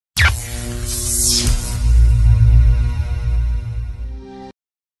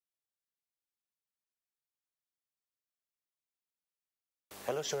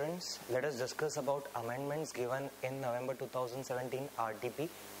Hello students, let us discuss about amendments given in November 2017 RTP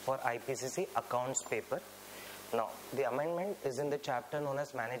for IPCC accounts paper. Now, the amendment is in the chapter known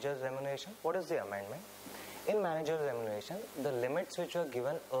as Managerial Remuneration. What is the amendment? In Managerial Remuneration, the limits which were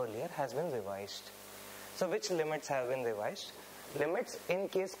given earlier has been revised. So, which limits have been revised? Limits in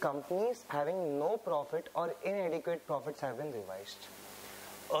case companies having no profit or inadequate profits have been revised.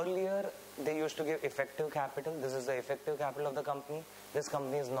 Earlier, they used to give effective capital. This is the effective capital of the company. This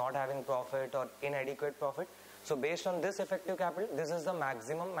company is not having profit or inadequate profit. So based on this effective capital, this is the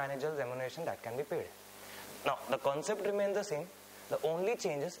maximum managerial remuneration that can be paid. Now, the concept remains the same. The only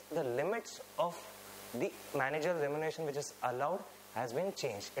change is the limits of the managerial remuneration which is allowed has been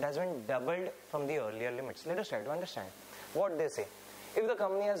changed. It has been doubled from the earlier limits. Let us try to understand what they say. If the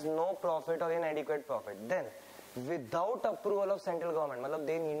company has no profit or inadequate profit, then without approval of central government,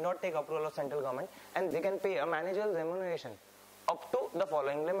 they need not take approval of central government, and they can pay a managerial remuneration up to the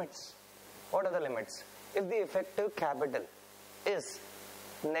following limits. What are the limits? If the effective capital is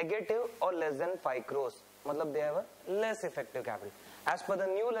negative or less than 5 crores, they have a less effective capital. As per the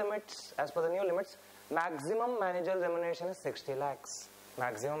new limits, maximum managerial remuneration is 60 lakhs.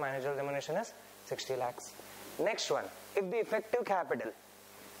 Maximum managerial remuneration is 60 lakhs. Next one, if the effective capital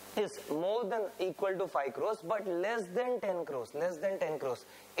is more than equal to 5 crores but less than 10 crores,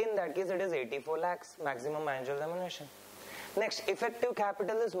 in that case it is 84 lakhs maximum managerial remuneration. Next, effective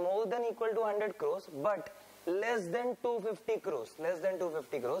capital is more than equal to 100 crores but less than 250 crores,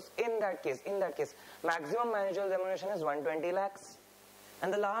 in that case maximum managerial remuneration is 120 lakhs.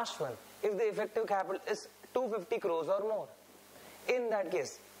 And the last one, if the effective capital is 250 crores or more, in that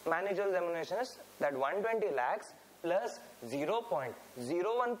case managerial remuneration is that 120 lakhs plus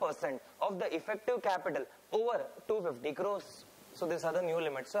 0.01% of the effective capital over 250 crores. So these are the new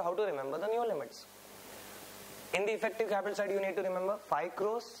limits. So how to remember the new limits? In the effective capital side, you need to remember 5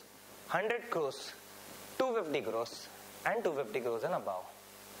 crores, 100 crores, 250 crores and 250 crores and above.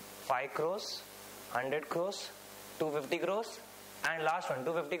 5 crores, 100 crores, 250 crores and last one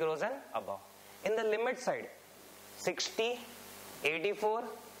 250 crores and above. In the limit side, 60, 84,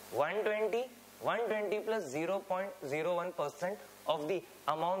 120 plus 0.01% of the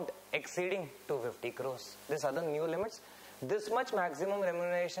amount exceeding 250 crores. These are the new limits. This much maximum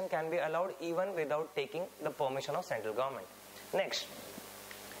remuneration can be allowed even without taking the permission of central government. Next,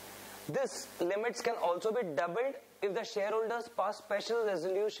 this limits can also be doubled if the shareholders pass special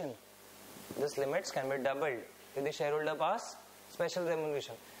resolution. This limits can be doubled if the shareholder pass special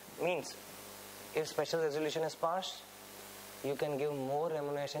resolution. Means, if special resolution is passed, you can give more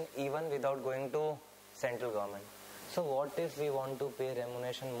remuneration even without going to central government. So what if we want to pay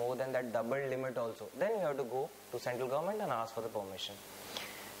remuneration more than that double limit also? Then you have to go to central government and ask for the permission.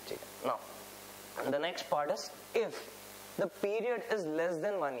 Now, the next part is if the period is less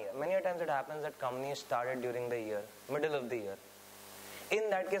than 1 year. Many times it happens that companies started during the year, middle of the year. In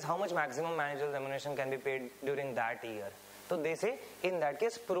that case, how much maximum managerial remuneration can be paid during that year? So they say, in that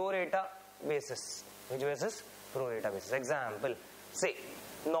case, pro rata basis. Which basis? Pro rata basis. Example, say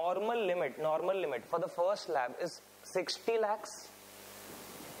normal limit for the first slab is 60 lakhs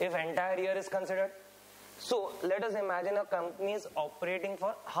if entire year is considered. So let us imagine a company is operating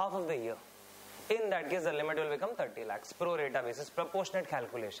for half of the year. In that case, the limit will become 30 lakhs. Pro rata basis, proportionate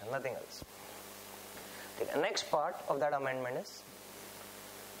calculation, nothing else. Okay, the next part of that amendment is,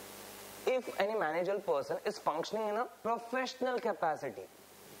 if any managerial person is functioning in a professional capacity,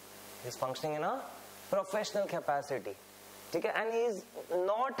 and he is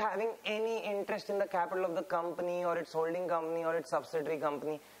not having any interest in the capital of the company or its holding company or its subsidiary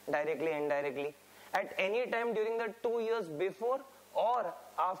company, directly, indirectly, at any time during the 2 years before or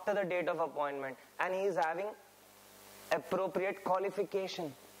after the date of appointment, and he is having appropriate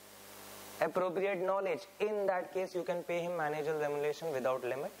qualification, appropriate knowledge, in that case you can pay him managerial remuneration without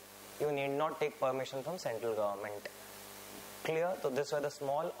limit. You need not take permission from central government. Clear? So these were the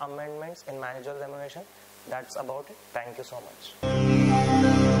small amendments in managerial remuneration. That's about it. Thank you so much.